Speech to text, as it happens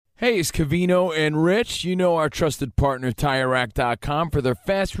Hey, it's Cavino and Rich. You know our trusted partner, TireRack.com, for their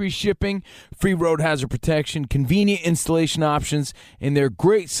fast reshipping, free road hazard protection, convenient installation options, and their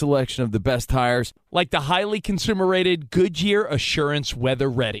great selection of the best tires. Like the highly consumer-rated Goodyear Assurance Weather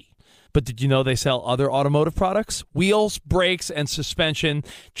Ready. But did you know they sell other automotive products? Wheels, brakes, and suspension,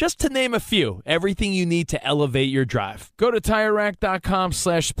 just to name a few. Everything you need to elevate your drive. Go to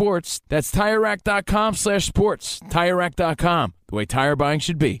TireRack.com/sports. That's TireRack.com/sports. TireRack.com, the way tire buying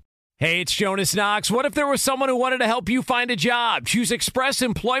should be. Hey, it's Jonas Knox. What if there was someone who wanted to help you find a job? Choose Express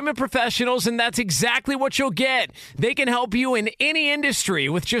Employment Professionals, and that's exactly what you'll get. They can help you in any industry.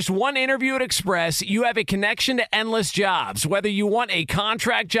 With just one interview at Express, you have a connection to endless jobs. Whether you want a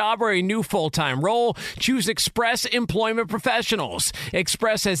contract job or a new full-time role, choose Express Employment Professionals.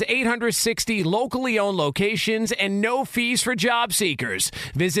 Express has 860 locally owned locations and no fees for job seekers.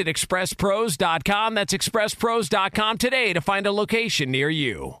 Visit expresspros.com. That's expresspros.com today to find a location near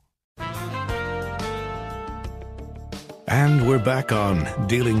you. And we're back on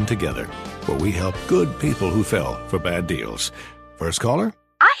Dealing Together, where we help good people who fell for bad deals. First caller?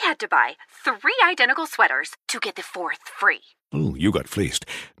 I had to buy 3 identical sweaters to get the 4th free. Ooh, you got fleeced.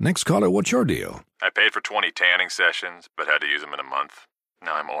 Next caller, what's your deal? I paid for 20 tanning sessions, but had to use them in a month.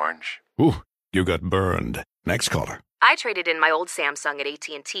 Now I'm orange. Ooh, you got burned. Next caller. I traded in my old Samsung at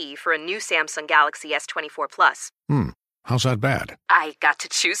AT&T for a new Samsung Galaxy S24 Plus. How's that bad? I got to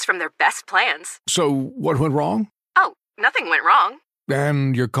choose from their best plans. So, what went wrong? Oh, nothing went wrong.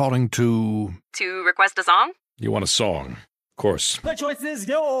 And you're calling to... To request a song? You want a song. Of course. The choice is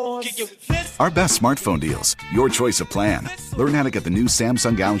yours. Our best smartphone deals. Your choice of plan. Learn how to get the new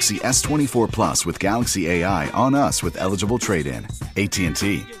Samsung Galaxy S24 Plus with Galaxy AI on us with eligible trade-in.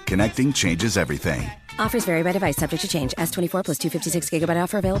 AT&T. Connecting changes everything. Offers vary by device, subject to change. S24 plus 256 gigabyte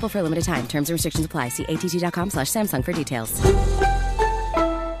offer available for a limited time. Terms and restrictions apply. See att.com/Samsung for details.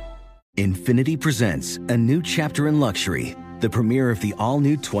 Infiniti presents a new chapter in luxury. The premiere of the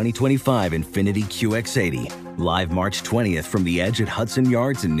all-new 2025 Infiniti QX80. Live March 20th from the Edge at Hudson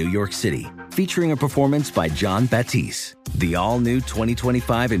Yards in New York City. Featuring a performance by John Batiste. The all-new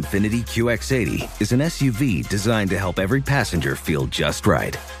 2025 Infiniti QX80 is an SUV designed to help every passenger feel just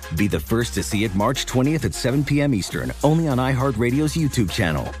right. Be the first to see it March 20th at 7 p.m. Eastern, only on iHeartRadio's YouTube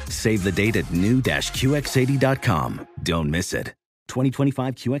channel. Save the date at new-QX80.com. Don't miss it.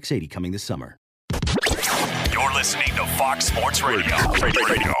 2025 QX80 coming this summer. You're listening to Fox Sports Radio.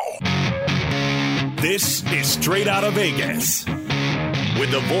 This is Straight Out of Vegas.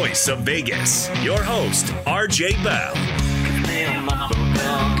 With the voice of Vegas, your host, RJ Bell.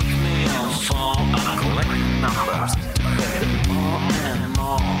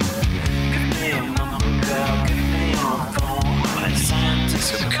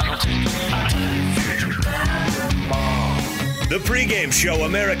 The pregame show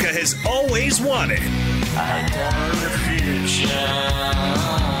America has always wanted.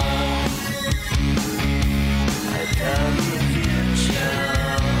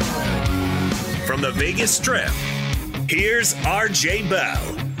 From the Vegas Strip, here's RJ Bell.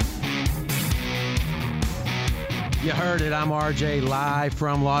 You heard it. I'm RJ, live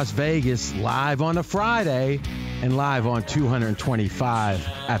from Las Vegas, live on a Friday, and live on 225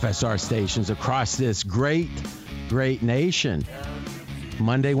 FSR stations across this great nation.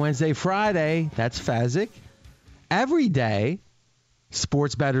 Monday, Wednesday, Friday, that's Fezzik. Every day,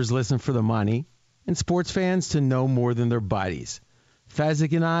 sports bettors listen for the money, and sports fans to know more than their buddies.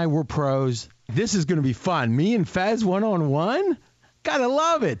 Fezzik and I, we're pros. This is going to be fun. Me and Fez one-on-one? Gotta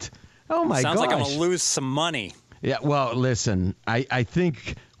love it. Oh, my gosh. Sounds like I'm going to lose some money. Yeah, well, listen, I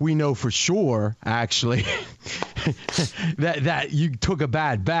think we know for sure, actually, that you took a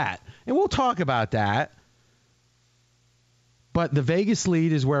bad bet. And we'll talk about that. But the Vegas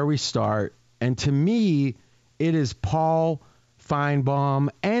lead is where we start. And to me, it is Paul Finebaum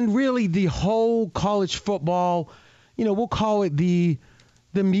and really the whole college football, we'll call it the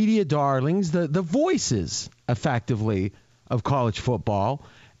media darlings, the voices, effectively, of college football.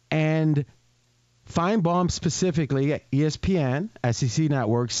 And Finebaum specifically, ESPN, SEC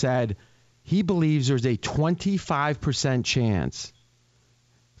Network, said he believes there's a 25% chance.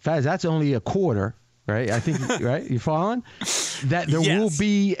 Faz, that's only a quarter. Right? I think, right? You following? That there will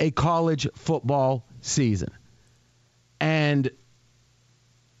be a college football season. And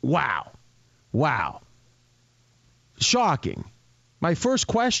wow. Shocking. My first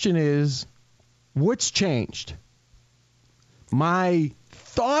question is, what's changed? My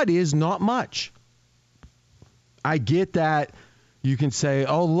thought is not much. I get that you can say,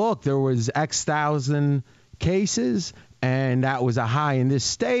 oh, look, there was X thousand cases, and that was a high in this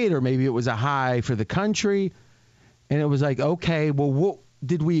state, or maybe it was a high for the country. And it was like, okay, well,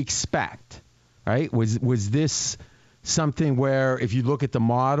 did we expect? Right? Was this something where, if you look at the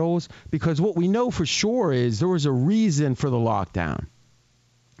models, because what we know for sure is there was a reason for the lockdown.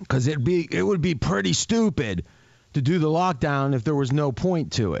 Because it would be pretty stupid to do the lockdown if there was no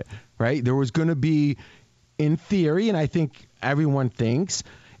point to it, right? There was going to be, in theory, and I think everyone thinks,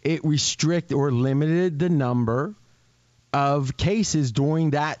 it restricted or limited the number of cases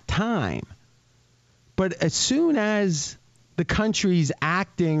during that time. But as soon as the country's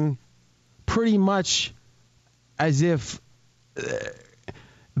acting pretty much as if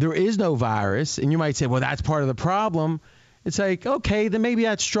there is no virus, and you might say, well, that's part of the problem. It's like, okay, then maybe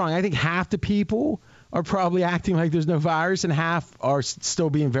that's strong. I think half the people are probably acting like there's no virus and half are still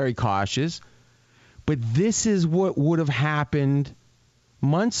being very cautious. But this is what would have happened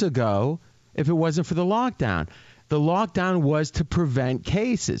months ago if it wasn't for the lockdown. The lockdown was to prevent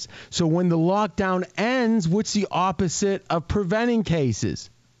cases. So when the lockdown ends, what's the opposite of preventing cases?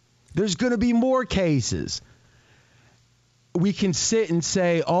 There's going to be more cases. We can sit and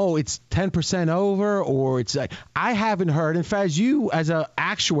say, oh, it's 10% over, or it's like, I haven't heard. In fact, you as an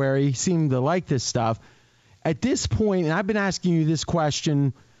actuary seem to like this stuff. At this point, and I've been asking you this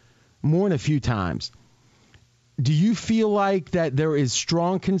question more than a few times, do you feel like that there is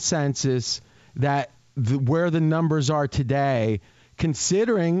strong consensus that where the numbers are today,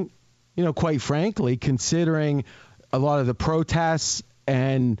 considering, quite frankly, considering a lot of the protests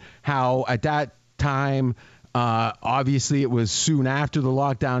and how at that time, obviously, it was soon after the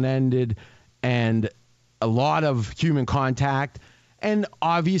lockdown ended and a lot of human contact. And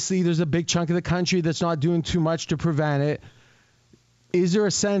obviously, there's a big chunk of the country that's not doing too much to prevent it. Is there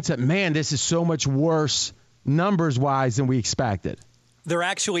a sense that, man, this is so much worse numbers-wise than we expected? There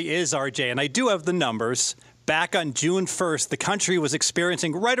actually is, RJ, and I do have the numbers. Back on June 1st, the country was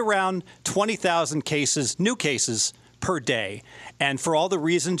experiencing right around 20,000 cases, new cases, per day. And for all the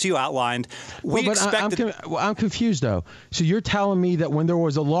reasons you outlined, we expected... I'm confused, though. So you're telling me that when there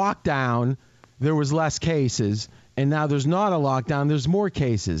was a lockdown, there was less cases, and now there's not a lockdown, there's more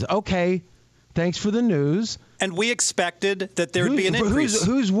cases. Okay, thanks for the news. And we expected that there would be an increase.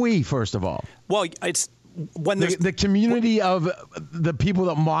 Who's we, first of all? Well, it's... when the community of the people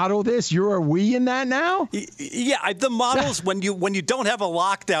that model this, you're a we in that now? Yeah, the models, when you don't have a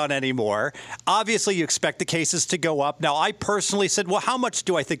lockdown anymore, obviously you expect the cases to go up. Now, I personally said, well, how much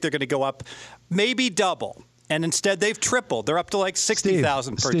do I think they're going to go up? Maybe double. And instead, they've tripled. They're up to like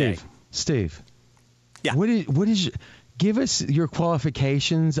 60,000 per day. Steve. Yeah. What is give us your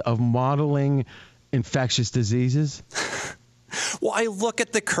qualifications of modeling infectious diseases? Well, I look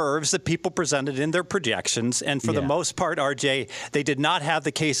at the curves that people presented in their projections, and for the most part, RJ, they did not have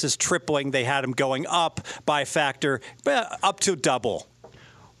the cases tripling. They had them going up by a factor up to double.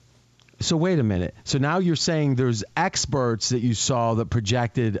 So wait a minute. So now you're saying there's experts that you saw that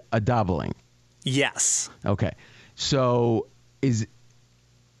projected a doubling? Yes. Okay. So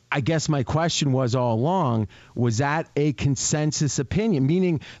I guess my question was all along, was that a consensus opinion?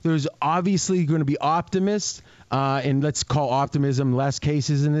 Meaning there's obviously going to be optimists, and let's call optimism less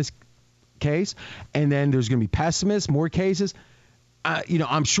cases in this case, and then there's going to be pessimists, more cases.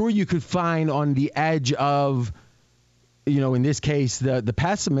 I'm sure you could find on the edge of, in this case, the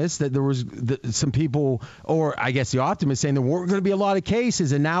pessimists, that there was some people, or I guess the optimists, saying there weren't going to be a lot of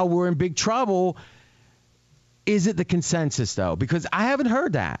cases, and now we're in big trouble. Is it the consensus, though? Because I haven't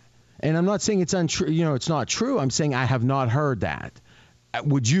heard that. And I'm not saying it's untrue. It's not true. I'm saying I have not heard that.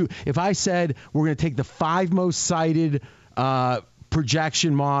 Would you, if I said we're going to take the 5 most cited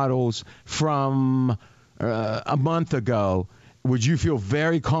projection models from a month ago, would you feel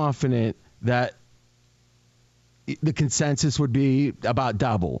very confident that the consensus would be about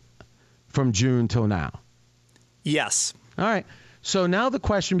double from June till now? Yes. All right. So now the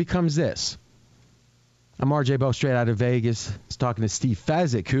question becomes this. I'm RJ Bell, straight out of Vegas. I was talking to Steve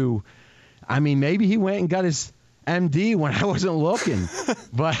Fezzik, who, maybe he went and got his MD when I wasn't looking,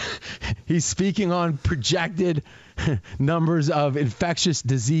 but he's speaking on projected numbers of infectious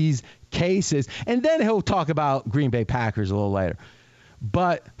disease cases, and then he'll talk about Green Bay Packers a little later.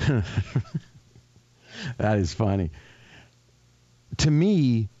 But that is funny. To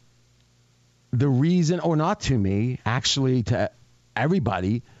me, the reason, or not to me, actually to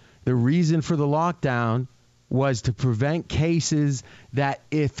everybody, the reason for the lockdown was to prevent cases that,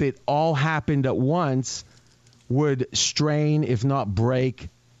 if it all happened at once, would strain, if not break,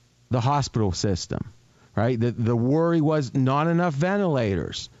 the hospital system, right? The worry was not enough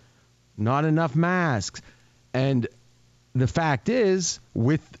ventilators, not enough masks. And the fact is,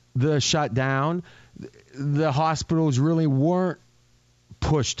 with the shutdown, the hospitals really weren't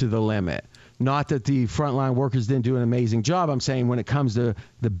pushed to the limit. Not that the frontline workers didn't do an amazing job. I'm saying when it comes to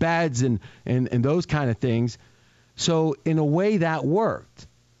the beds and those kind of things. So in a way that worked.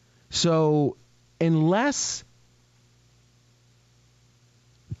 So unless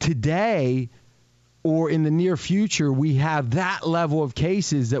today or in the near future we have that level of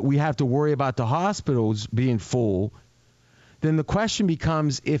cases that we have to worry about the hospitals being full, then the question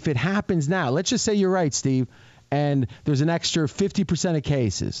becomes, if it happens now, let's just say you're right, Steve, and there's an extra 50% of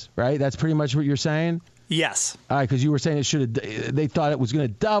cases, right? That's pretty much what you're saying? Yes. All right, because you were saying they thought it was going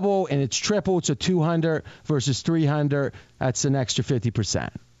to double, and it's triple, so 200 versus 300. That's an extra 50%,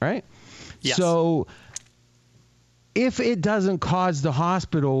 right? Yes. So if it doesn't cause the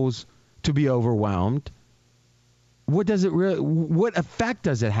hospitals to be overwhelmed, what effect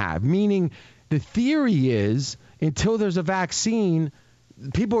does it have? Meaning, the theory is until there's a vaccine,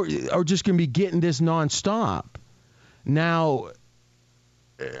 people are just going to be getting this nonstop. Now,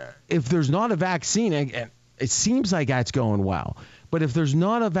 if there's not a vaccine, and it seems like that's going well, but if there's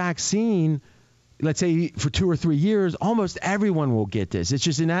not a vaccine, let's say for 2 or 3 years, almost everyone will get this. It's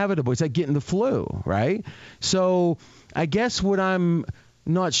just inevitable. It's like getting the flu, right? So I guess what I'm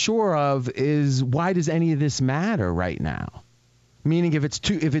not sure of is, why does any of this matter right now? Meaning if it's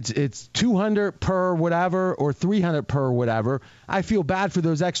 200 per whatever or 300 per whatever, I feel bad for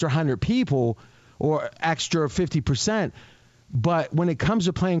those extra 100 people or extra 50%. But when it comes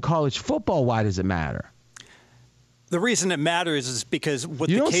to playing college football, why does it matter? The reason it matters is because with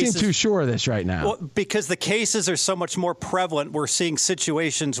you the don't cases, seem too sure of this right now. Well, because the cases are so much more prevalent, we're seeing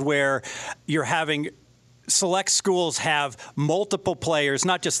situations where you're having select schools have multiple players,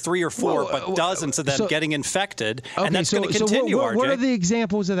 not just 3 or 4, but dozens of them getting infected, and that's going to continue. So what are the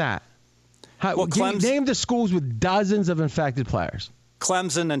examples of that? Name the schools with dozens of infected players.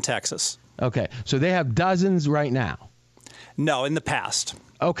 Clemson and Texas. Okay, so they have dozens right now. No, in the past.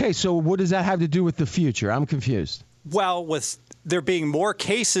 Okay, so what does that have to do with the future? I'm confused. Well, with there being more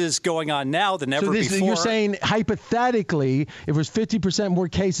cases going on now than ever before. You're saying hypothetically, if there's 50% more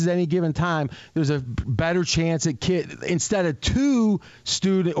cases at any given time, there's a better chance that instead of 2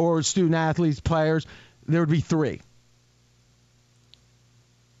 student athletes players, there would be 3.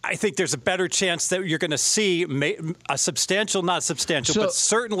 I think there's a better chance that you're going to see a substantial, not substantial, but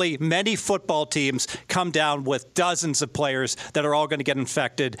certainly many football teams come down with dozens of players that are all going to get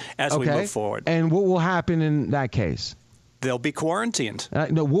infected as we move forward. And what will happen in that case? They'll be quarantined.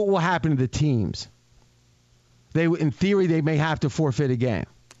 No, what will happen to the teams? In theory, they may have to forfeit a game.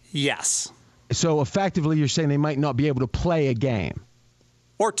 Yes. So effectively, you're saying they might not be able to play a game.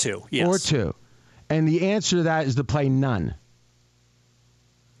 Or 2, yes. Or 2. And the answer to that is to play none.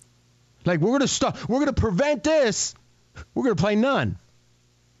 Like, we're going to prevent this. We're going to play none.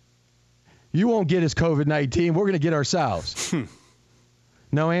 You won't get us COVID-19. We're going to get ourselves.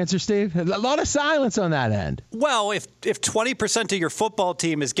 No answer, Steve? A lot of silence on that end. Well, if 20% of your football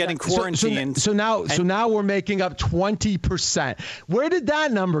team is getting quarantined. So now we're making up 20%. Where did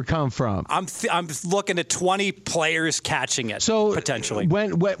that number come from? I'm looking at 20 players catching it, potentially.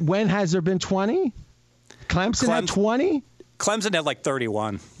 When has there been 20? Clemson had 20? Clemson had like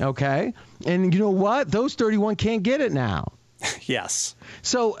 31. Okay. And you know what? Those 31 can't get it now. Yes.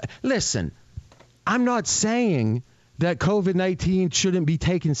 So, listen, I'm not saying that COVID-19 shouldn't be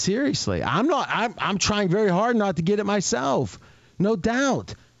taken seriously. I'm trying very hard not to get it myself. No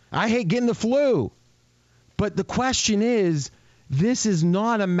doubt. I hate getting the flu. But the question is, this is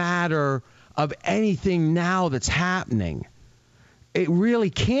not a matter of anything now that's happening. It really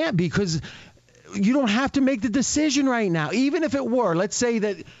can't, because you don't have to make the decision right now. Even if it were, let's say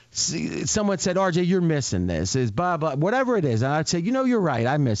that someone said, RJ, you're missing this, is blah, blah, whatever it is. And I'd say, you're right,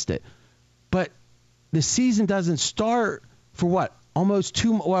 I missed it. But the season doesn't start for what? Almost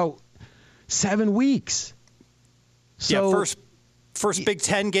 7 weeks. So, yeah, first Big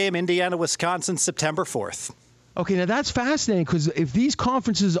Ten game, Indiana, Wisconsin, September 4th. Okay, now that's fascinating, because if these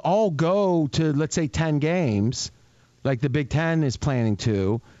conferences all go to, let's say, 10 games, like the Big Ten is planning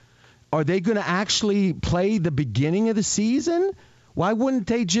to, are they going to actually play the beginning of the season? Why wouldn't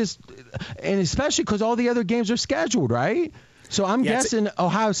they just – and especially because all the other games are scheduled, right? So I'm guessing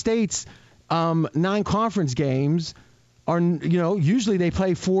Ohio State's 9 conference games are, usually they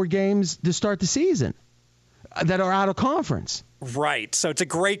play 4 games to start the season that are out of conference. Right. So it's a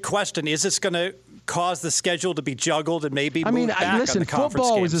great question. Is this going to cause the schedule to be juggled and maybe move back on the conference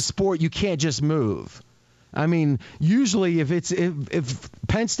football games? is a sport you can't just move. I mean, usually if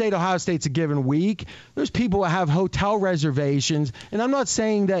Penn State, Ohio State's a given week, there's people that have hotel reservations. And I'm not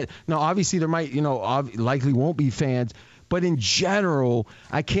saying that, obviously there might, likely won't be fans. But in general,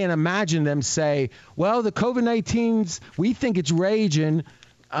 I can't imagine them say, well, the COVID-19's, we think it's raging.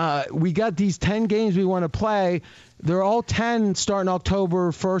 we got these 10 games we want to play. They're all 10 starting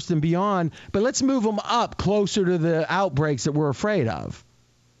October 1st and beyond, but let's move them up closer to the outbreaks that we're afraid of.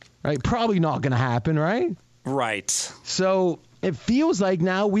 Right? Probably not going to happen, right? Right. So it feels like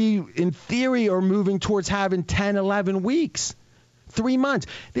now we, in theory, are moving towards having 10, 11 weeks, 3 months.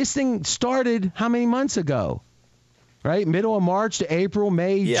 This thing started how many months ago? Right? Middle of March to April,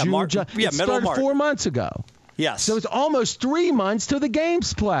 May, June, July. It middle of March. 4 months ago. Yes. So it's almost 3 months till the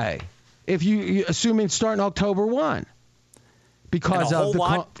games play, if you assuming starting October 1 because of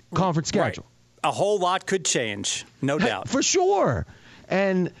the conference schedule. Right. A whole lot could change, no doubt. For sure.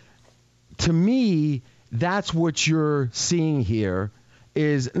 And to me, that's what you're seeing here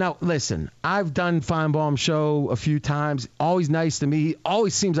is, now listen, I've done Feinbaum's show a few times, always nice to me. He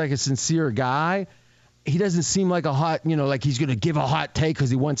always seems like a sincere guy. He doesn't seem like a hot, like he's going to give a hot take because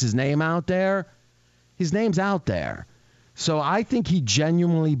he wants his name out there. His name's out there. So I think he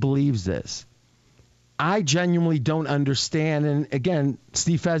genuinely believes this. I genuinely don't understand. And again,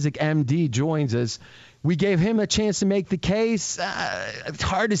 Steve Fezzik, MD, joins us. We gave him a chance to make the case. It's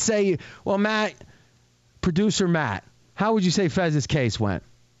hard to say. Well, Matt, producer Matt, how would you say Fezzik's case went?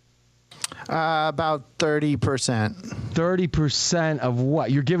 About 30%. 30% of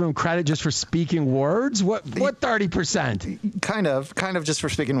what? You're giving him credit just for speaking words? What 30%? Kind of just for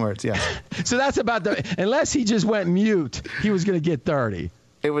speaking words, yeah. So that's about unless he just went mute, he was going to get 30.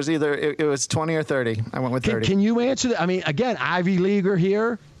 It was either it was 20 or 30. I went with 30. Can you answer that? I mean, again, Ivy Leaguer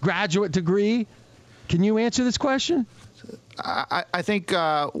here, graduate degree. Can you answer this question? I think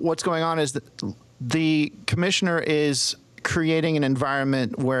what's going on is that the commissioner is creating an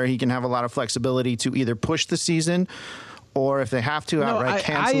environment where he can have a lot of flexibility to either push the season or if they have to outright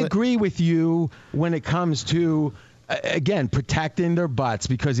cancel it. I agree with you when it comes to, again, protecting their butts,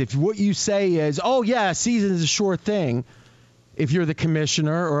 because if what you say is, oh, yeah, season is a sure thing, if you're the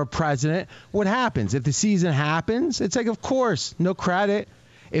commissioner or a president, what happens? If the season happens, it's like, of course, no credit.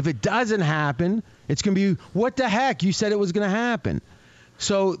 If it doesn't happen, it's going to be, what the heck? You said it was going to happen.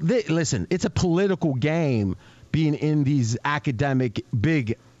 So, listen, it's a political game being in these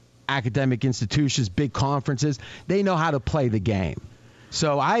big academic institutions, big conferences. They know how to play the game.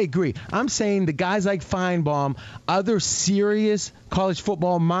 So I agree. I'm saying the guys like Feinbaum, other serious college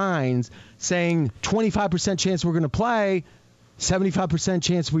football minds saying 25% chance we're going to play, 75%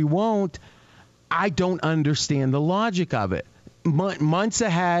 chance we won't. I don't understand the logic of it. Months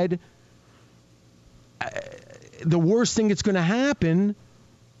ahead, the worst thing that's going to happen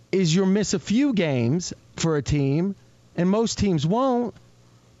is you'll miss a few games for a team, and most teams won't.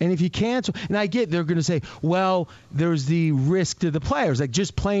 And if you cancel, and I get they're going to say, well, there's the risk to the players. Like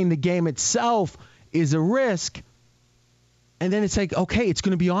just playing the game itself is a risk. And then it's like, okay, it's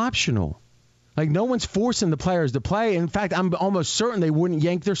going to be optional. Like no one's forcing the players to play. In fact, I'm almost certain they wouldn't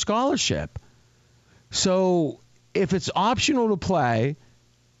yank their scholarship. So if it's optional to play,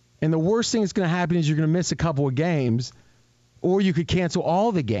 and the worst thing that's going to happen is you're going to miss a couple of games, or you could cancel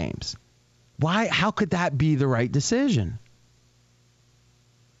all the games. Why? How could that be the right decision?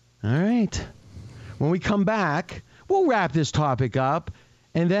 All right. When we come back, we'll wrap this topic up.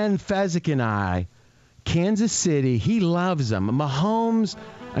 And then Fezzik and I, Kansas City, he loves them. Mahomes,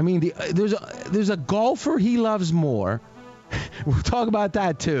 I mean, there's a golfer he loves more. We'll talk about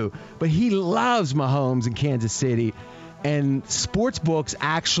that too. But he loves Mahomes in Kansas City. And sports books,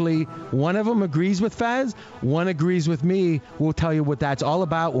 actually, one of them agrees with Fez, one agrees with me. We'll tell you what that's all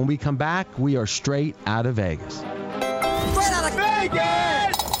about when we come back. We are straight out of Vegas. Straight out of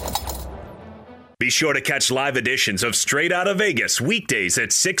Vegas! Be sure to catch live editions of Straight Out of Vegas weekdays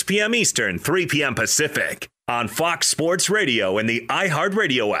at 6 p.m. Eastern, 3 p.m. Pacific on Fox Sports Radio and the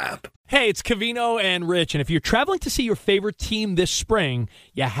iHeartRadio app. Hey, it's Covino and Rich, and if you're traveling to see your favorite team this spring,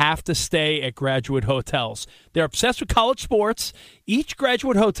 you have to stay at Graduate Hotels. They're obsessed with college sports. Each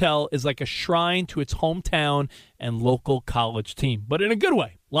Graduate Hotel is like a shrine to its hometown and local college team, but in a good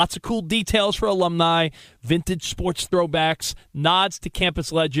way. Lots of cool details for alumni, vintage sports throwbacks, nods to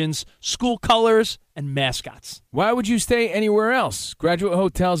campus legends, school colors, and mascots. Why would you stay anywhere else? Graduate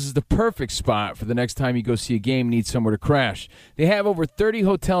Hotels is the perfect spot for the next time you go see a game and need somewhere to crash. They have over 30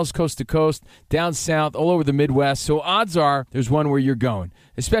 hotels coast to coast, down south, all over the Midwest, so odds are there's one where you're going,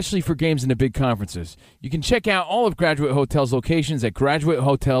 especially for games in the big conferences. You can check out all of Graduate Hotels' locations at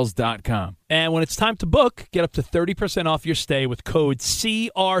graduatehotels.com. And when it's time to book, get up to 30% off your stay with code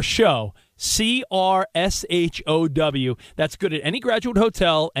CRSHOW. CRSHOW. That's good at any Graduate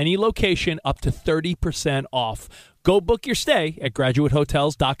Hotel, any location, up to 30% off. Go book your stay at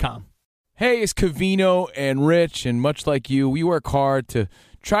graduatehotels.com. Hey, it's Covino and Rich, and much like you, we work hard to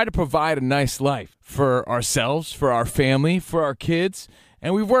try to provide a nice life for ourselves, for our family, for our kids.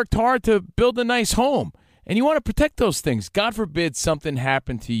 And we've worked hard to build a nice home. And you want to protect those things. God forbid something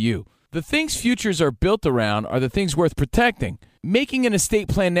happened to you. The things futures are built around are the things worth protecting. Making an estate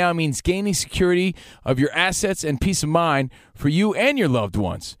plan now means gaining security of your assets and peace of mind for you and your loved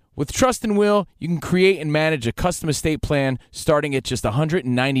ones. With Trust and Will, you can create and manage a custom estate plan starting at just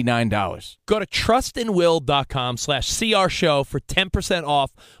 $199. Go to trustandwill.com/CRShow for 10%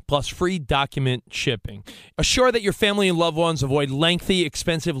 off plus free document shipping. Assure that your family and loved ones avoid lengthy,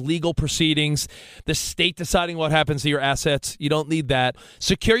 expensive legal proceedings, the state deciding what happens to your assets. You don't need that.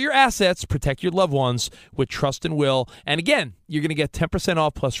 Secure your assets, protect your loved ones with Trust and Will. And again, you're going to get 10%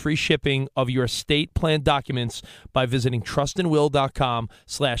 off plus free shipping of your estate plan documents by visiting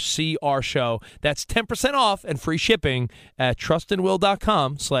trustandwill.com/CRShow. That's 10% off and free shipping at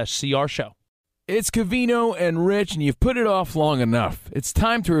trustandwill.com/CRShow. It's Covino and Rich, and you've put it off long enough. It's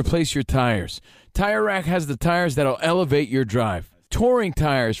time to replace your tires. Tire Rack has the tires that'll elevate your drive. Touring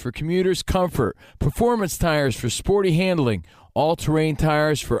tires for commuters' comfort, performance tires for sporty handling, all-terrain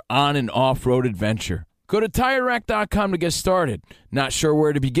tires for on- and off-road adventure. Go to TireRack.com to get started. Not sure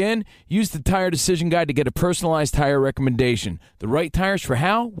where to begin? Use the Tire Decision Guide to get a personalized tire recommendation. The right tires for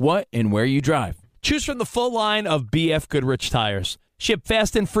how, what, and where you drive. Choose from the full line of BF Goodrich tires. Ship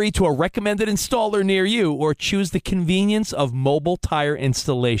fast and free to a recommended installer near you, or choose the convenience of mobile tire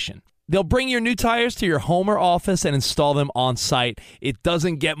installation. They'll bring your new tires to your home or office and install them on site. It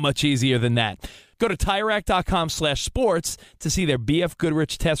doesn't get much easier than that. Go to TireRack.com/sports to see their BF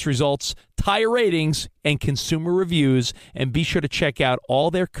Goodrich test results, tire ratings, and consumer reviews, and be sure to check out all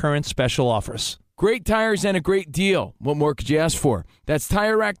their current special offers. Great tires and a great deal. What more could you ask for? That's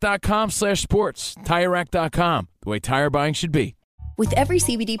TireRack.com/sports. TireRack.com, the way tire buying should be. With every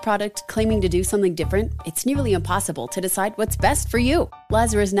CBD product claiming to do something different, it's nearly impossible to decide what's best for you.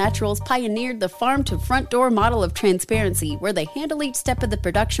 Lazarus Naturals pioneered the farm-to-front-door model of transparency, where they handle each step of the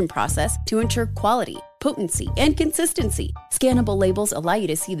production process to ensure quality, potency, and consistency. Scannable labels allow you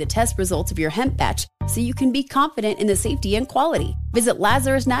to see the test results of your hemp batch, so you can be confident in the safety and quality. Visit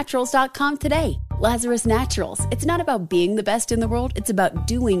LazarusNaturals.com today. Lazarus Naturals. It's not about being the best in the world, it's about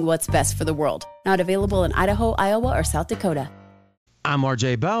doing what's best for the world. Not available in Idaho, Iowa, or South Dakota. I'm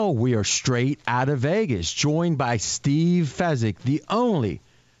RJ Bell. We are straight out of Vegas, joined by Steve Fezzik, the only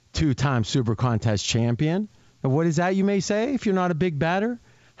two-time Super Contest champion. And what is that, you may say, if you're not a big bettor?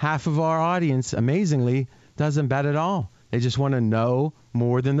 Half of our audience, amazingly, doesn't bet at all. They just want to know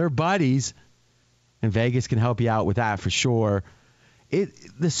more than their buddies, and Vegas can help you out with that for sure.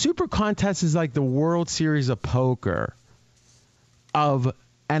 The Super Contest is like the World Series of Poker of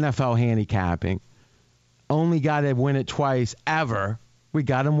NFL handicapping. Only got to win it twice ever. We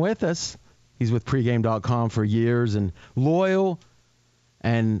got him with us. He's with pregame.com for years and loyal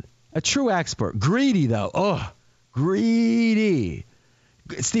and a true expert. Greedy, though. Oh, greedy.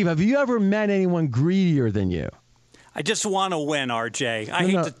 Steve, have you ever met anyone greedier than you? I just want to win, RJ. I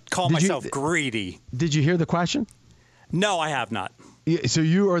hate to call myself greedy. Did you hear the question? No, I have not. So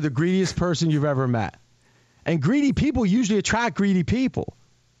you are the greediest person you've ever met. And greedy people usually attract greedy people.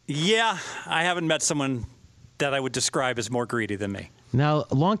 Yeah, I haven't met someone that I would describe as more greedy than me. Now,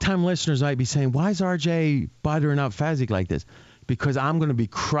 longtime listeners might be saying, why is RJ buttering up Fezzik like this? Because I'm going to be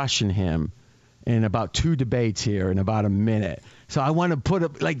crushing him in about 2 debates here in about a minute. So I want to put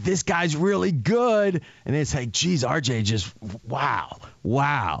up, like, this guy's really good. And it's like, geez, RJ just,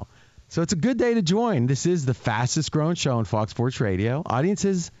 wow. So it's a good day to join. This is the fastest growing show on Fox Sports Radio.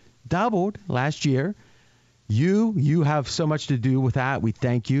 Audiences doubled last year. You have so much to do with that. We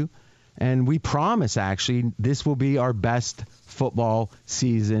thank you. And we promise, actually, this will be our best football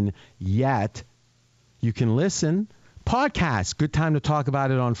season yet. You can listen. Podcast, good time to talk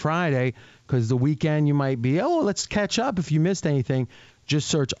about it on Friday, because the weekend you might be, let's catch up if you missed anything. Just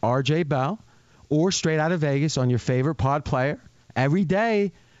search RJ Bell or Straight Out of Vegas on your favorite pod player. Every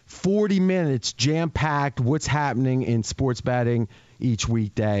day, 40 minutes, jam-packed, what's happening in sports betting each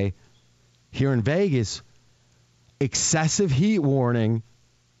weekday. Here in Vegas, excessive heat warning.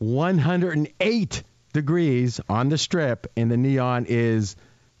 108 degrees on the Strip, and the neon is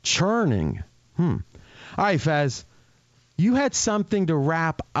churning. All right, Fez, you had something to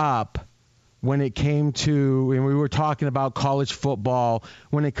wrap up when it came to, and we were talking about college football,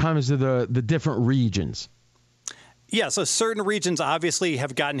 when it comes to the different regions. Yeah, so certain regions obviously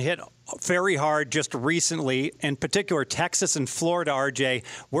have gotten hit very hard just recently. In particular, Texas and Florida, RJ,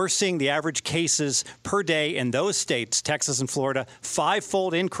 we're seeing the average cases per day in those states, Texas and Florida,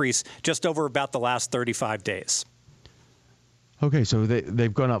 5-fold increase just over about the last 35 days. Okay, so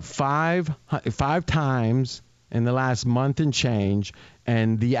they've gone up five times in the last month and change,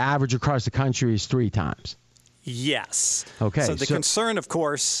 and the average across the country is 3 times. Yes. Okay. So the concern, of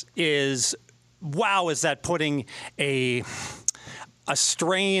course, is, wow, is that putting a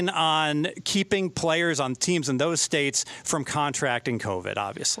strain on keeping players on teams in those states from contracting COVID,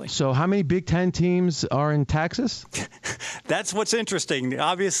 obviously. So how many Big Ten teams are in Texas? That's what's interesting.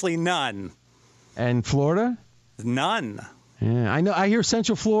 Obviously none. And Florida? None. Yeah, I know. I hear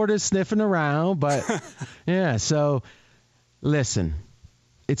Central Florida sniffing around, but yeah. So listen,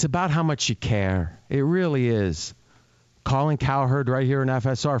 it's about how much you care. It really is. Colin Cowherd right here in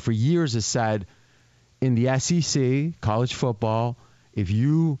FSR for years has said in the SEC, college football, if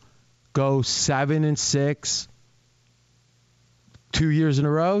you go 7-6 2 years in a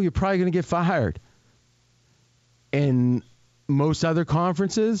row, you're probably going to get fired. In most other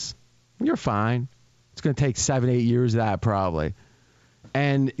conferences, you're fine. It's going to take 7-8 years of that probably.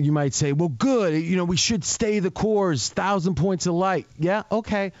 And you might say, well, good. We should stay the course, 1,000 points of light. Yeah,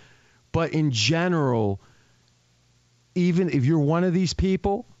 okay. But in general, even if you're one of these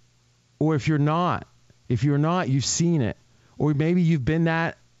people, or if you're not, you've seen it. Or maybe you've been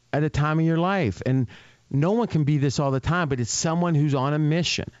that at a time in your life. And no one can be this all the time, but it's someone who's on a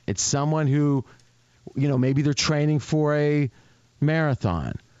mission. It's someone who, maybe they're training for a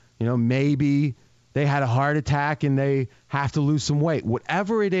marathon. Maybe they had a heart attack and they have to lose some weight.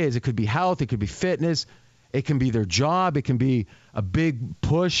 Whatever it is, it could be health, it could be fitness, it can be their job, it can be a big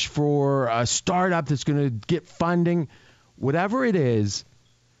push for a startup that's going to get funding. Whatever it is,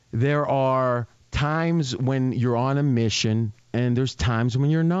 there are times when you're on a mission and there's times when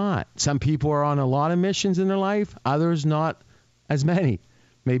you're not. Some people are on a lot of missions in their life, others not as many,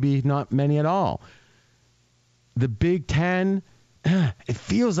 maybe not many at all. The Big Ten, it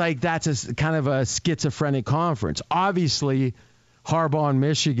feels like that's a kind of a schizophrenic conference. Obviously, Harbaugh and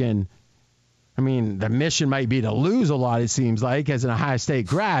Michigan, the mission might be to lose a lot, it seems like, as an Ohio State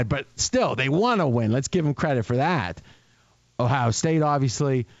grad, but still, they want to win. Let's give them credit for that. Ohio State,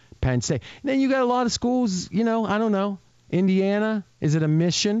 obviously, Penn State. And then you got a lot of schools, I don't know. Indiana, is it a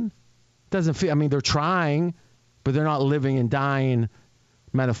mission? Doesn't feel, they're trying, but they're not living and dying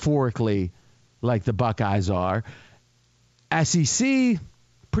metaphorically like the Buckeyes are. SEC,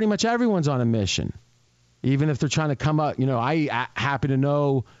 pretty much everyone's on a mission. Even if they're trying to come up, I happen to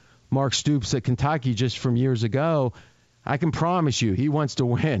know Mark Stoops at Kentucky just from years ago. I can promise you he wants to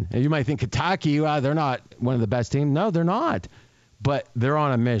win. And you might think Kentucky, they're not one of the best teams. No, they're not. But they're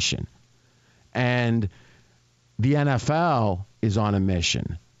on a mission. And the NFL is on a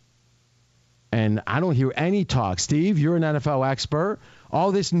mission. And I don't hear any talk. Steve, you're an NFL expert.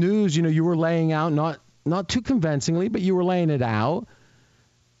 All this news, you were laying out, not too convincingly, but you were laying it out.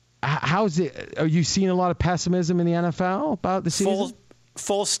 How's it? Are you seeing a lot of pessimism in the NFL about the season?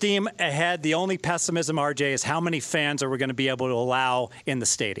 Full steam ahead. The only pessimism, RJ, is how many fans are we going to be able to allow in the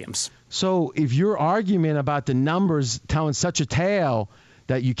stadiums? So if your argument about the numbers telling such a tale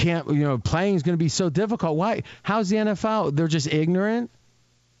that you can't, playing is going to be so difficult, why? How's the NFL? They're just ignorant?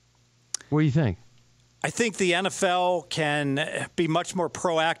 What do you think? I think the NFL can be much more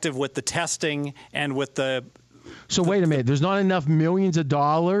proactive with the testing and with the... So wait a minute. There's not enough millions of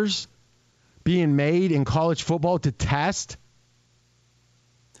dollars being made in college football to test?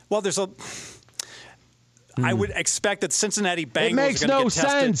 Well, I would expect that Cincinnati Bengals are going to get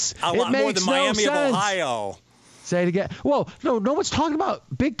tested a lot more than Miami of Ohio. Say it again. Well, no one's talking about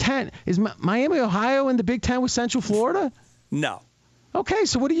Big Ten. Is Miami, Ohio in the Big Ten with Central Florida? No. Okay,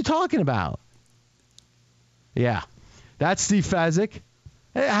 so what are you talking about? Yeah, that's Steve Fezzik.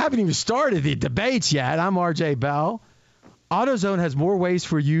 I haven't even started the debates yet. I'm RJ Bell. AutoZone has more ways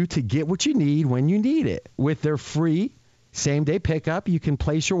for you to get what you need when you need it. With their free same-day pickup, you can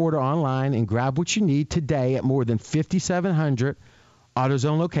place your order online and grab what you need today at more than 5,700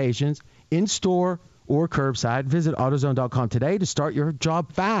 AutoZone locations, in-store or curbside. Visit AutoZone.com today to start your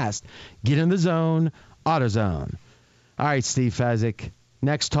job fast. Get in the zone, AutoZone. All right, Steve Fezzik,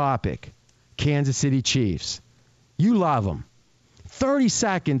 next topic, Kansas City Chiefs. You love them. 30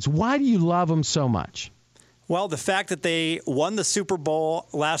 seconds. Why do you love them so much? Well, the fact that they won the Super Bowl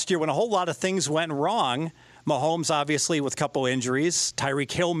last year when a whole lot of things went wrong. Mahomes, obviously, with a couple injuries.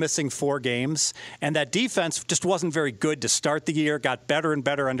 Tyreek Hill missing 4 games. And that defense just wasn't very good to start the year. Got better and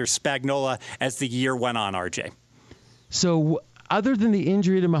better under Spagnuolo as the year went on, RJ. So other than the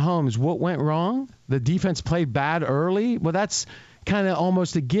injury to Mahomes, what went wrong? The defense played bad early? Well, that's kind of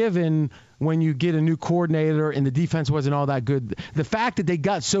almost a given when you get a new coordinator and the defense wasn't all that good. The fact that they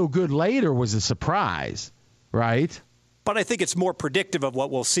got so good later was a surprise, right? But I think it's more predictive of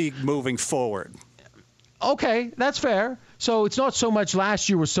what we'll see moving forward. Okay, that's fair. So it's not so much last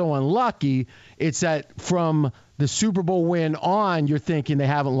year was so unlucky. It's that from the Super Bowl win on, you're thinking they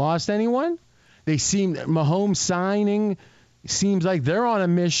haven't lost anyone. Mahomes signing seems like they're on a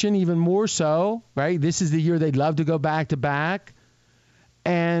mission, even more so, right? This is the year they'd love to go back to back.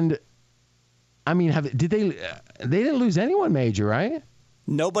 And I mean, they didn't lose anyone major, right?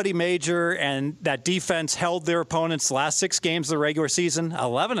 Nobody major, and that defense held their opponents last 6 games of the regular season,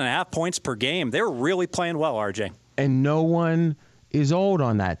 11.5 points per game. They were really playing well, RJ. And no one is old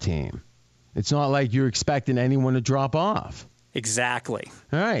on that team. It's not like you're expecting anyone to drop off. Exactly.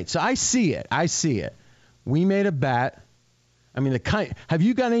 All right, so I see it. We made a bet. I mean, have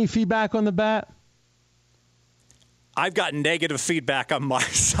you got any feedback on the bet? I've got negative feedback on my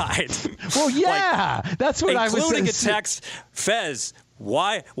side. Well, yeah, that's what I was saying. Including a text, Fez,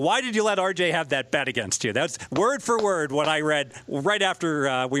 why did you let RJ have that bet against you? That's word for word what I read right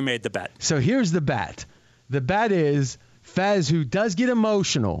after we made the bet. So here's the bet. The bet is Fez, who does get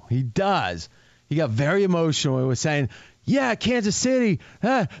emotional. He does. He got very emotional and was saying, yeah, Kansas City,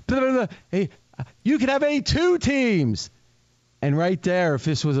 blah, blah, blah. Hey, you could have 2 teams. And right there, if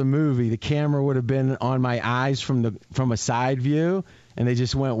this was a movie, the camera would have been on my eyes from a side view, and they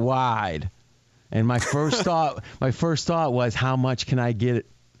just went wide. And my first thought was, how much can I get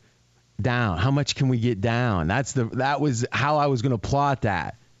down? How much can we get down? That was how I was going to plot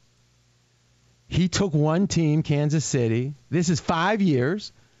that. He took one team, Kansas City. This is 5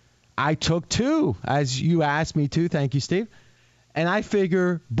 years. I took 2, as you asked me to. Thank you, Steve. And I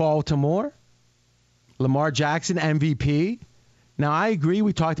figure Baltimore, Lamar Jackson, MVP. Now, I agree.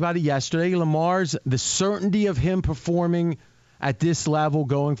 We talked about it yesterday. The certainty of him performing at this level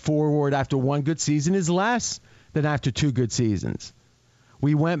going forward after 1 good season is less than after 2 good seasons.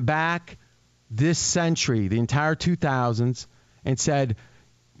 We went back this century, the entire 2000s, and said,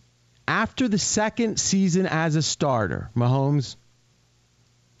 after the 2nd season as a starter, Mahomes,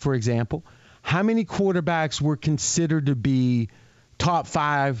 for example, how many quarterbacks were considered to be top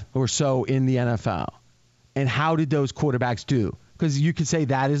 5 or so in the NFL? And how did those quarterbacks do? Because you could say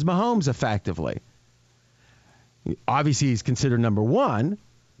that is Mahomes effectively. Obviously, he's considered number 1,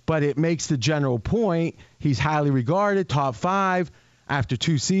 but it makes the general point. He's highly regarded, top 5 after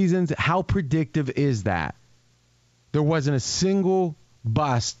 2 seasons. How predictive is that? There wasn't a single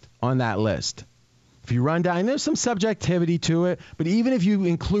bust on that list. If you run down, there's some subjectivity to it, but even if you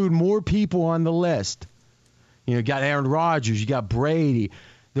include more people on the list, you got Aaron Rodgers, you got Brady,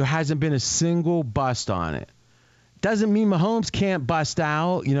 there hasn't been a single bust on it. Doesn't mean Mahomes can't bust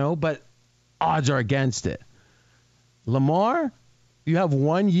out, but odds are against it. Lamar, you have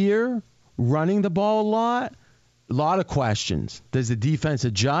 1 year running the ball a lot of questions. Does the defense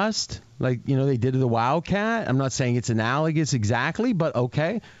adjust like, they did to the Wildcat? I'm not saying it's analogous exactly, but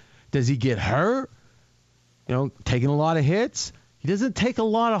okay. Does he get hurt? Taking a lot of hits. He doesn't take a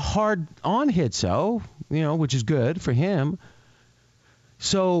lot of hard-on hits, though, which is good for him.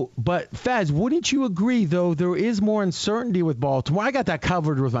 So, but Fez, wouldn't you agree, though, there is more uncertainty with Baltimore? I got that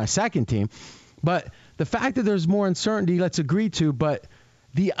covered with my second team. But the fact that there's more uncertainty, let's agree to. But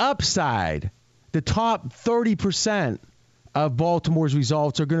the upside, the top 30% of Baltimore's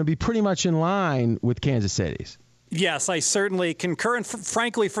results are going to be pretty much in line with Kansas City's. Yes, I certainly concur. And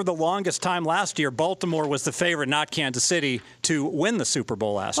frankly, for the longest time last year, Baltimore was the favorite, not Kansas City, to win the Super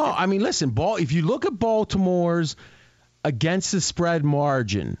Bowl last year. Oh, I mean, listen, if you look at Baltimore's against the spread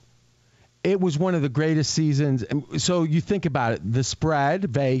margin, it was one of the greatest seasons. So you think about it, the spread,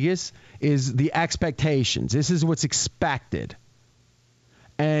 Vegas, is the expectations. This is what's expected.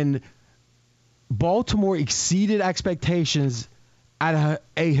 And Baltimore exceeded expectations at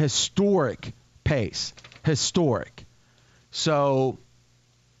a historic pace. Historic. So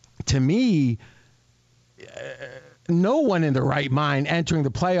to me, no one in their right mind entering the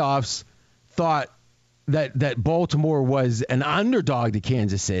playoffs thought that Baltimore was an underdog to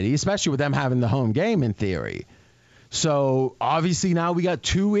Kansas City, especially with them having the home game in theory. So obviously now we got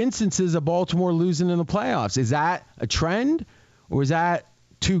 2 instances of Baltimore losing in the playoffs. Is that a trend or is that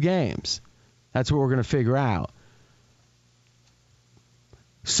 2 games? That's what we're going to figure out.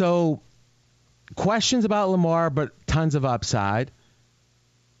 So questions about Lamar, but tons of upside.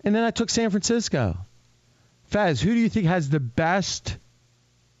 And then I took San Francisco. Fez, who do you think has the best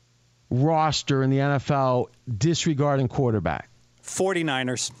roster in the NFL disregarding quarterback?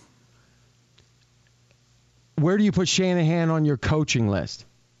 49ers. Where do you put Shanahan on your coaching list?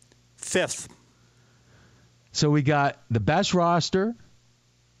 5th. So we got the best roster,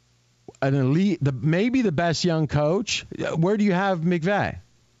 an elite, maybe the best young coach. Where do you have McVay?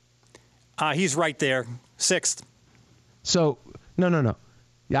 He's right there, 6th. So, no.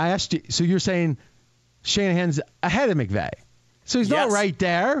 I asked you, so you're saying Shanahan's ahead of McVay. So he's not right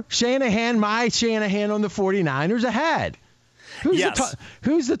there. My Shanahan on the 49ers ahead.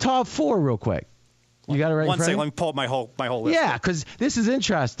 Who's the top 4 real quick? You got it right in One front second, of let you? me pull up my whole list. Yeah, because this is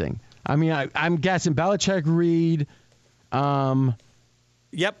interesting. I mean, I'm guessing Belichick, Reed.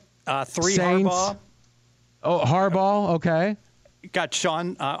 Yep. 3 Saints. Harbaugh. Oh, Harbaugh. Okay. Got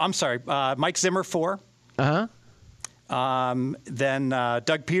Sean. Mike Zimmer 4. Then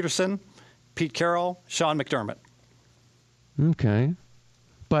Doug Peterson, Pete Carroll, Sean McDermott. Okay.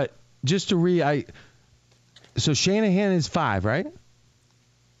 But just to so Shanahan is 5, right?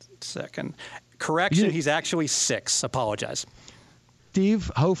 Second. Correction, he's actually 6. Apologize.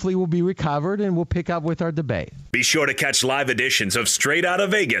 Steve, hopefully we'll be recovered and we'll pick up with our debate. Be sure to catch live editions of Straight Outta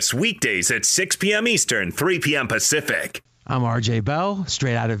Vegas weekdays at 6 p.m. Eastern, 3 p.m. Pacific. I'm RJ Bell,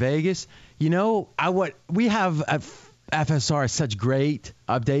 Straight Outta Vegas. You know, we have at FSR such great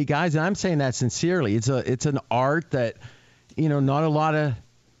update guys, and I'm saying that sincerely. It's an art that, not a lot of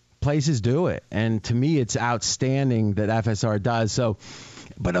places do it. And to me, it's outstanding that FSR does. So,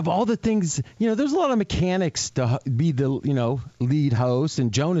 but of all the things, there's a lot of mechanics to be the, lead host,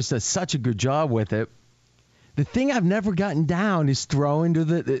 and Jonas does such a good job with it. The thing I've never gotten down is throwing to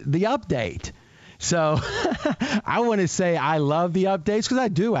the update. So I want to say I love the updates because I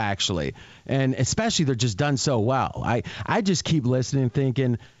do actually. And especially they're just done so well. I just keep listening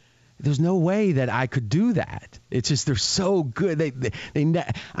thinking there's no way that I could do that. It's just they're so good.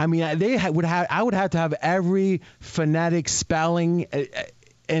 I would have to have every phonetic spelling,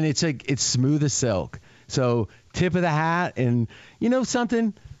 and it's smooth as silk. So tip of the hat. And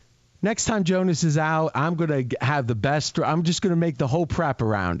something, next time Jonas is out, I'm going to have the best. I'm just going to make the whole prep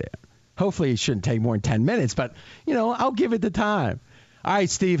around it. Hopefully it shouldn't take more than 10 minutes, but, I'll give it the time. All right,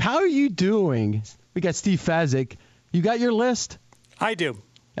 Steve, how are you doing? We got Steve Fezzik. You got your list? I do.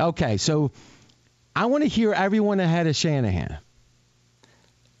 Okay, so I want to hear everyone ahead of Shanahan.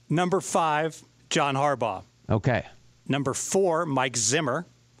 Number 5, John Harbaugh. Okay. Number 4, Mike Zimmer.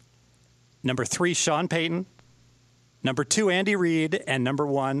 Number 3, Sean Payton. Number 2, Andy Reid. And number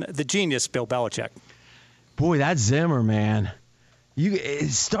 1, the genius, Bill Belichick. Boy, that Zimmer, man.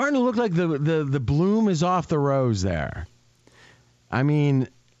 It's starting to look like the bloom is off the rose there. I mean,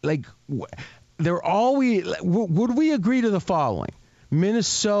 would we agree to the following?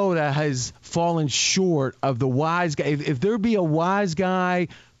 Minnesota has fallen short of the wise guy. If there be a wise guy,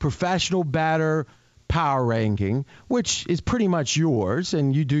 professional batter power ranking, which is pretty much yours,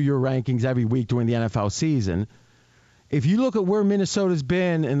 and you do your rankings every week during the NFL season. If you look at where Minnesota's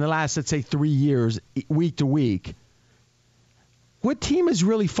been in the last, let's say, 3 years, week to week, what team has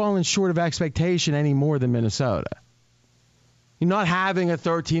really fallen short of expectation any more than Minnesota? You're not having a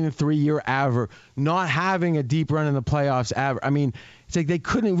 13-3 year ever, not having a deep run in the playoffs ever. I mean, it's like they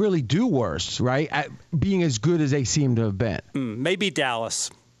couldn't really do worse, right? At being as good as they seem to have been. Maybe Dallas.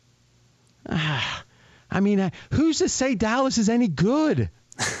 I mean, who's to say Dallas is any good?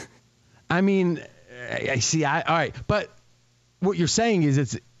 I mean, all right. But what you're saying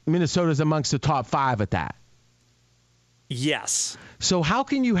is Minnesota's amongst the top 5 at that. Yes. So how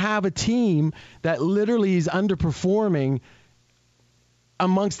can you have a team that literally is underperforming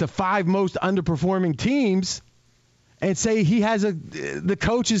amongst the 5 most underperforming teams and say the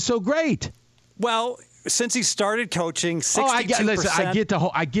coach is so great? Well, since he started coaching, 62%.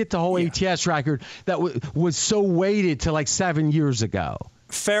 I get the whole ATS record that was so weighted to like 7 years ago.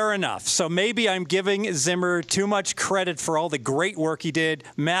 Fair enough. So maybe I'm giving Zimmer too much credit for all the great work he did,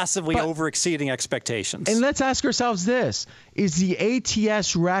 massively over-exceeding expectations. And let's ask ourselves this. Is the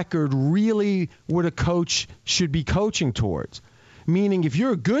ATS record really what a coach should be coaching towards? Meaning if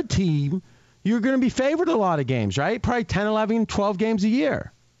you're a good team, you're going to be favored a lot of games, right? Probably 10, 11, 12 games a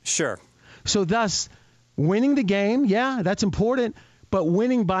year. Sure. So thus, winning the game, yeah, that's important. But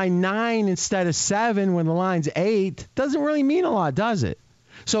winning by 9 instead of 7 when the line's 8 doesn't really mean a lot, does it?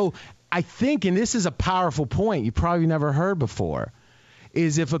 So I think, and this is a powerful point you probably never heard before,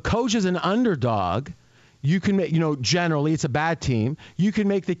 is if a coach is an underdog, you can make, generally it's a bad team, you can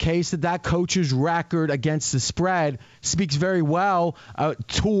make the case that coach's record against the spread speaks very well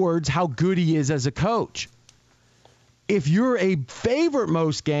towards how good he is as a coach. If you're a favorite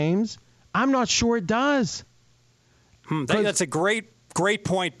most games, I'm not sure it does. That's a great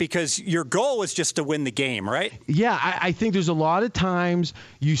point because your goal is just to win the game, right? Yeah, I think there's a lot of times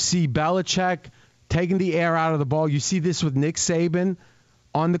you see Belichick taking the air out of the ball. You see this with Nick Saban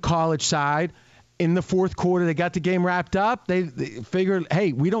on the college side. In the fourth quarter, they got the game wrapped up. They figured,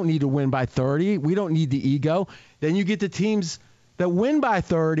 hey, we don't need to win by 30. We don't need the ego. Then you get the teams that win by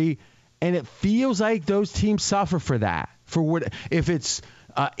 30, and it feels like those teams suffer for that. If it's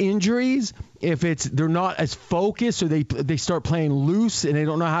injuries, if they're not as focused or they start playing loose and they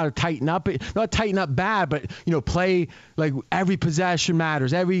don't know how to tighten up, not tighten up bad, but play like every possession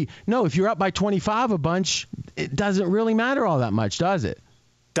matters. If you're up by 25 a bunch, it doesn't really matter all that much, does it?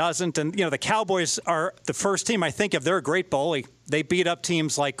 Doesn't. And the Cowboys are the first team I think of. They're a great bully. They beat up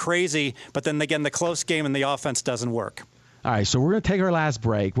teams like crazy, but then they get in the close game and the offense doesn't work. All right, so we're going to take our last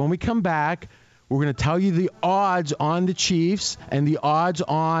break. When we come back, we're going to tell you the odds on the Chiefs and the odds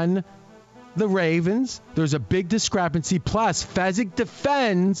on the Ravens. There's a big discrepancy. Plus, Fezzik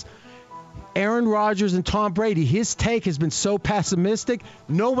defends Aaron Rodgers and Tom Brady. His take has been so pessimistic,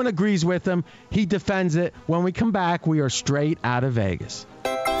 no one agrees with him. He defends it. When we come back, we are straight out of Vegas.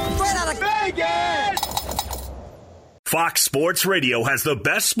 Straight out of Vegas! Fox Sports Radio has the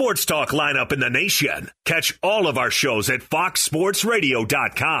best sports talk lineup in the nation. Catch all of our shows at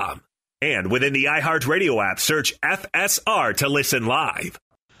foxsportsradio.com. And within the iHeartRadio app, search FSR to listen live.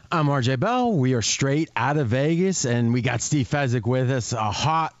 I'm RJ Bell. We are straight out of Vegas, and we got Steve Fezzik with us. A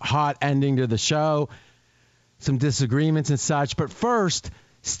hot ending to the show. Some disagreements and such. But first,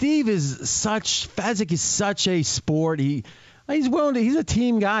 Fezzik is such a sport. He's a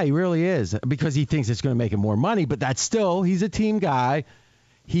team guy. He really is, because he thinks it's going to make him more money. But he's a team guy.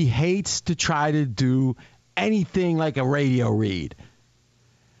 He hates to try to do anything like a radio read.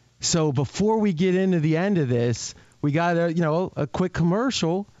 So before we get into the end of this, we got a quick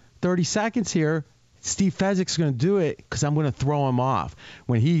commercial, 30 seconds here. Steve Fezzik's going to do it because I'm going to throw him off.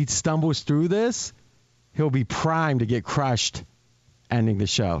 When he stumbles through this, he'll be primed to get crushed ending the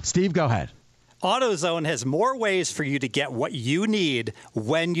show. Steve, go ahead. AutoZone has more ways for you to get what you need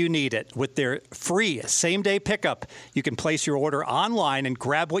when you need it. With their free same-day pickup, you can place your order online and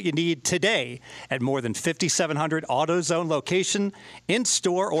grab what you need today at more than 5,700 AutoZone locations,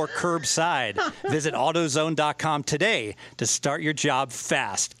 in-store or curbside. Visit AutoZone.com today to start your job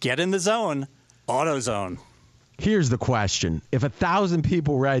fast. Get in the zone. AutoZone. Here's the question. If 1,000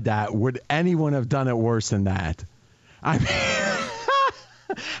 people read that, would anyone have done it worse than that? I mean...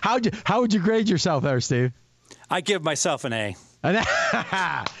 How would you grade yourself there, Steve? I give myself an A. All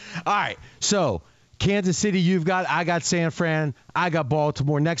right. So, Kansas City, I got San Fran, I got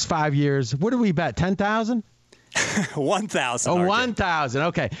Baltimore. Next 5 years, what do we bet? 10,000? 1,000. Oh, 1,000.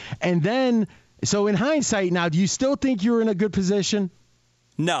 Okay. And then, so in hindsight now, do you still think you're in a good position?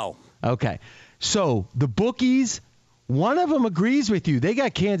 No. Okay. So, the bookies, one of them agrees with you. They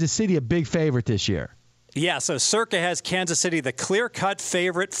got Kansas City a big favorite this year. Yeah, so Circa has Kansas City the clear-cut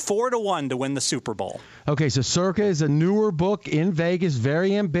favorite, 4-1 to win the Super Bowl. Okay, so Circa is a newer book in Vegas,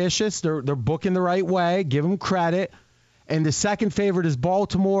 very ambitious. They're booking the right way. Give them credit. And the second favorite is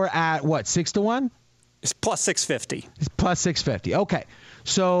Baltimore at what, 6-1? It's plus 650. It's plus 650. Okay,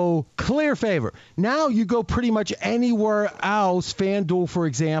 so clear favor. Now you go pretty much anywhere else, FanDuel, for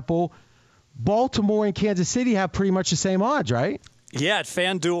example. Baltimore and Kansas City have pretty much the same odds, right? Yeah, at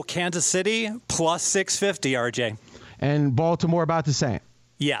FanDuel, Kansas City, plus 650, RJ. And Baltimore about the same?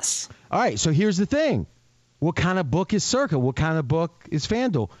 Yes. All right, so here's the thing. What kind of book is Circa? What kind of book is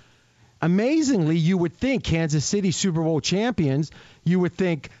FanDuel? Amazingly, you would think Kansas City Super Bowl champions, you would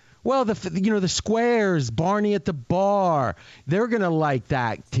think, well, the Squares, Barney at the bar, they're going to like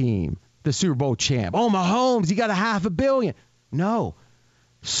that team, the Super Bowl champ. Oh, Mahomes, he got $500 million. No.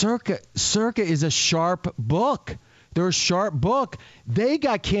 Circa is a sharp book. They're a sharp book. They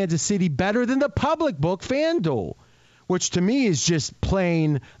got Kansas City better than the public book, FanDuel, which to me is just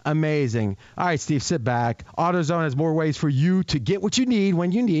plain amazing. All right, Steve, sit back. AutoZone has more ways for you to get what you need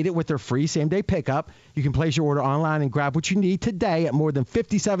when you need it with their free same-day pickup. You can place your order online and grab what you need today at more than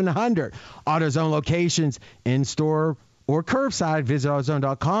 5,700 AutoZone locations, in-store or curbside. Visit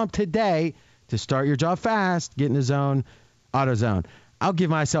AutoZone.com today to start your job fast. Get in the zone. AutoZone. I'll give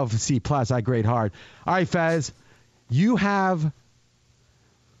myself a C+. I grade hard. All right, Fez. You have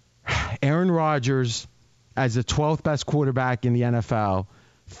Aaron Rodgers as the 12th best quarterback in the NFL.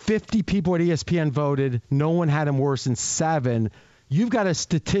 50 people at ESPN voted. No one had him worse than 7. You've got a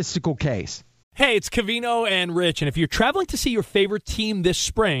statistical case. Hey, it's Covino and Rich, and if you're traveling to see your favorite team this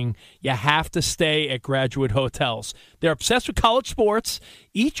spring, you have to stay at Graduate Hotels. They're obsessed with college sports.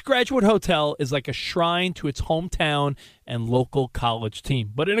 Each Graduate Hotel is like a shrine to its hometown and local college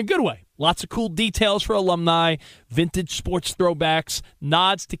team, but in a good way. Lots of cool details for alumni, vintage sports throwbacks,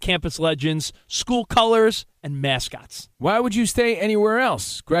 nods to campus legends, school colors, and mascots. Why would you stay anywhere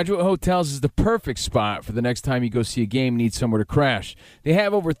else? Graduate Hotels is the perfect spot for the next time you go see a game and need somewhere to crash. They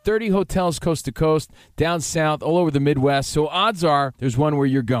have over 30 hotels coast to coast, down south, all over the Midwest, so odds are there's one where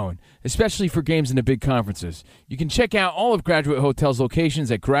you're going, especially for games in the big conferences. You can check out all of Graduate Hotels' locations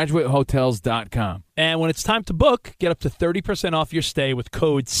at graduatehotels.com. And when it's time to book, get up to 30% off your stay with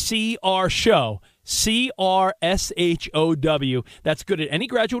code CRSHOW. CRSHOW. That's good at any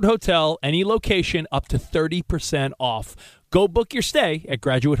Graduate hotel, any location, up to 30% off. Go book your stay at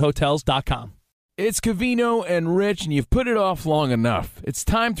graduatehotels.com. It's Covino and Rich, and you've put it off long enough. It's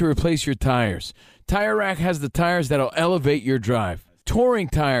time to replace your tires. Tire Rack has the tires that'll elevate your drive. Touring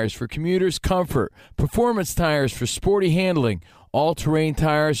tires for commuters' comfort, performance tires for sporty handling, all-terrain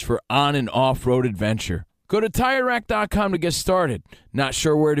tires for on- and off-road adventure. Go to TireRack.com to get started. Not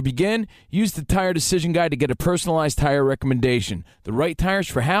sure where to begin? Use the Tire Decision Guide to get a personalized tire recommendation. The right tires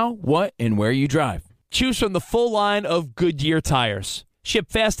for how, what, and where you drive. Choose from the full line of Goodyear tires. Ship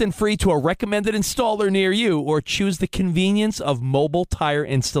fast and free to a recommended installer near you, or choose the convenience of mobile tire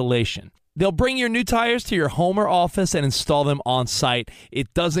installation. They'll bring your new tires to your home or office and install them on site.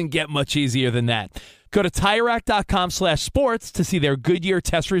 It doesn't get much easier than that. Go to TireRack.com/sports to see their Goodyear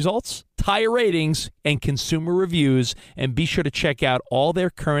test results, tire ratings, and consumer reviews, and be sure to check out all their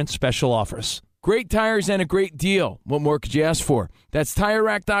current special offers. Great tires and a great deal. What more could you ask for? That's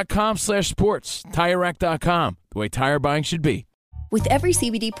TireRack.com/sports. TireRack.com, the way tire buying should be. With every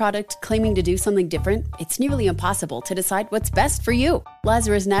CBD product claiming to do something different, it's nearly impossible to decide what's best for you.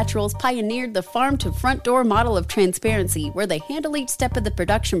 Lazarus Naturals pioneered the farm-to-front-door model of transparency, where they handle each step of the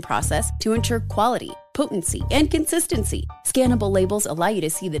production process to ensure quality, potency, and consistency. Scannable labels allow you to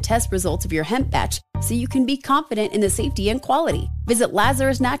see the test results of your hemp batch, so you can be confident in the safety and quality. Visit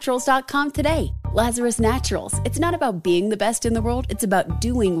LazarusNaturals.com today. Lazarus Naturals. It's not about being the best in the world, it's about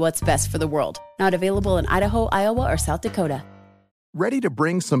doing what's best for the world. Not available in Idaho, Iowa, or South Dakota. Ready to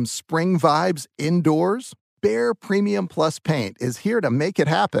bring some spring vibes indoors? Behr Premium Plus paint is here to make it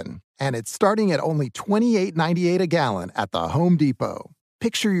happen, and it's starting at only $28.98 a gallon at the Home Depot.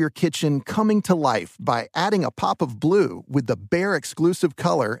 Picture your kitchen coming to life by adding a pop of blue with the Behr exclusive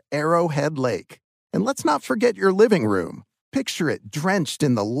color Arrowhead Lake. And let's not forget your living room. Picture it drenched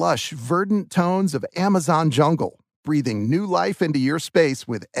in the lush, verdant tones of Amazon jungle, breathing new life into your space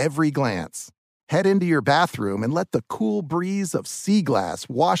with every glance. Head into your bathroom and let the cool breeze of sea glass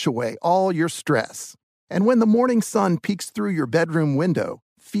wash away all your stress. And when the morning sun peeks through your bedroom window,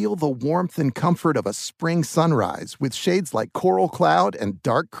 feel the warmth and comfort of a spring sunrise with shades like coral cloud and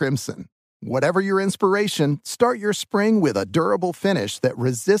dark crimson. Whatever your inspiration, start your spring with a durable finish that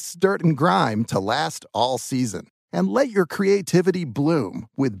resists dirt and grime to last all season. And let your creativity bloom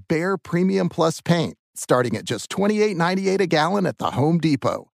with Behr Premium Plus paint, starting at just $28.98 a gallon at the Home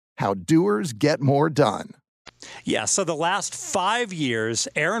Depot. How doers get more done. Yeah, so the last 5 years,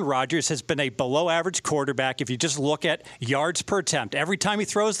 Aaron Rodgers has been a below-average quarterback. If you just look at yards per attempt, every time he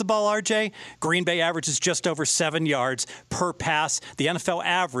throws the ball, RJ, Green Bay averages just over 7 yards per pass. The NFL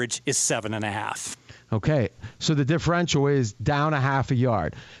average is 7.5. Okay, so the differential is down a half a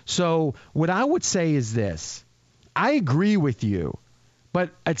yard. So what I would say is this. I agree with you, but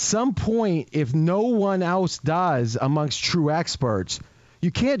at some point, if no one else does amongst true experts, you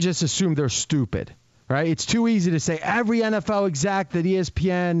can't just assume they're stupid, right? It's too easy to say every NFL exec that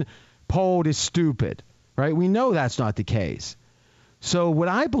ESPN polled is stupid, right? We know that's not the case. So what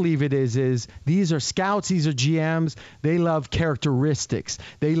I believe it is these are scouts, these are GMs. They love characteristics.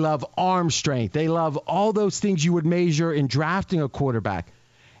 They love arm strength. They love all those things you would measure in drafting a quarterback.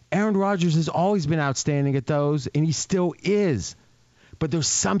 Aaron Rodgers has always been outstanding at those, and he still is. But there's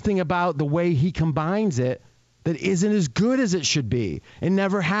something about the way he combines it that isn't as good as it should be. It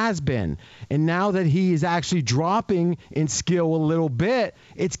never has been. And now that he is actually dropping in skill a little bit,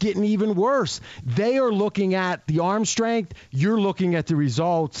 it's getting even worse. They are looking at the arm strength. You're looking at the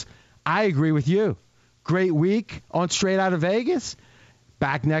results. I agree with you. Great week on Straight Out of Vegas.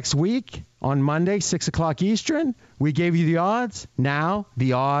 Back next week on Monday, 6 o'clock Eastern. We gave you the odds. Now,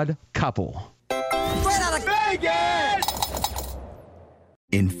 the odd couple. Straight Out of Vegas!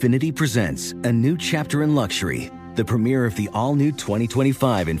 Infiniti presents a new chapter in luxury, the premiere of the all-new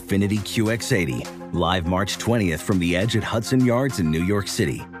 2025 Infiniti QX80, live March 20th from the Edge at Hudson Yards in New York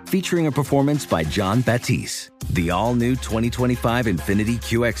City, featuring a performance by John Batiste. The all-new 2025 Infiniti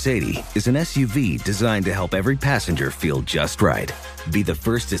QX80 is an SUV designed to help every passenger feel just right. Be the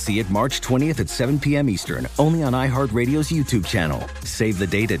first to see it March 20th at 7 p.m. Eastern, only on iHeartRadio's YouTube channel. Save the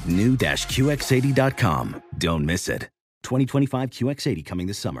date at new-QX80.com. Don't miss it. 2025 QX80 coming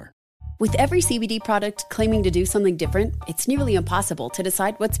this summer. With every CBD product claiming to do something different, it's nearly impossible to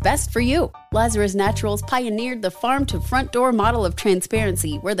decide what's best for you. Lazarus Naturals pioneered the farm-to-front-door model of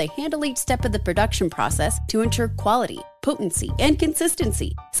transparency, where they handle each step of the production process to ensure quality, potency, and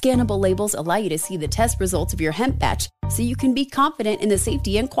consistency. Scannable labels allow you to see the test results of your hemp batch, so you can be confident in the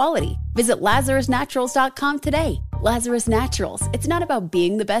safety and quality. Visit LazarusNaturals.com today. Lazarus Naturals. It's not about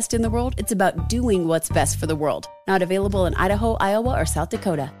being the best in the world, it's about doing what's best for the world. Not available in Idaho, Iowa, or South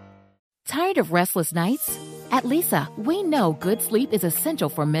Dakota. Tired of restless nights? At Leesa, we know good sleep is essential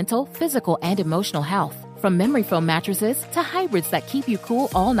for mental, physical, and emotional health. From memory foam mattresses to hybrids that keep you cool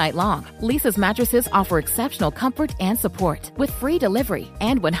all night long, Leesa's mattresses offer exceptional comfort and support with free delivery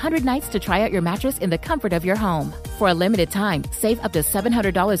and 100 nights to try out your mattress in the comfort of your home. For a limited time, save up to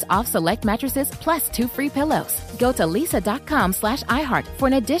 $700 off select mattresses plus 2 free pillows. Go to leesa.com/iHeart for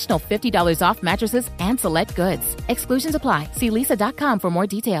an additional $50 off mattresses and select goods. Exclusions apply. See leesa.com for more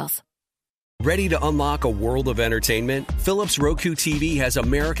details. Ready to unlock a world of entertainment? Philips Roku TV has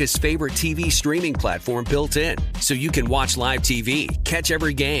America's favorite TV streaming platform built in, so you can watch live TV, catch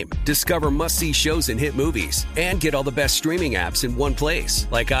every game, discover must-see shows and hit movies, and get all the best streaming apps in one place,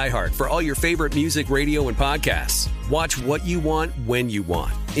 like iHeart for all your favorite music, radio, and podcasts. Watch what you want, when you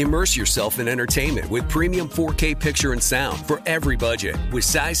want. Immerse yourself in entertainment with premium 4K picture and sound for every budget, with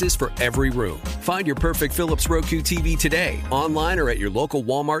sizes for every room. Find your perfect Philips Roku TV today, online or at your local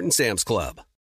Walmart and Sam's Club.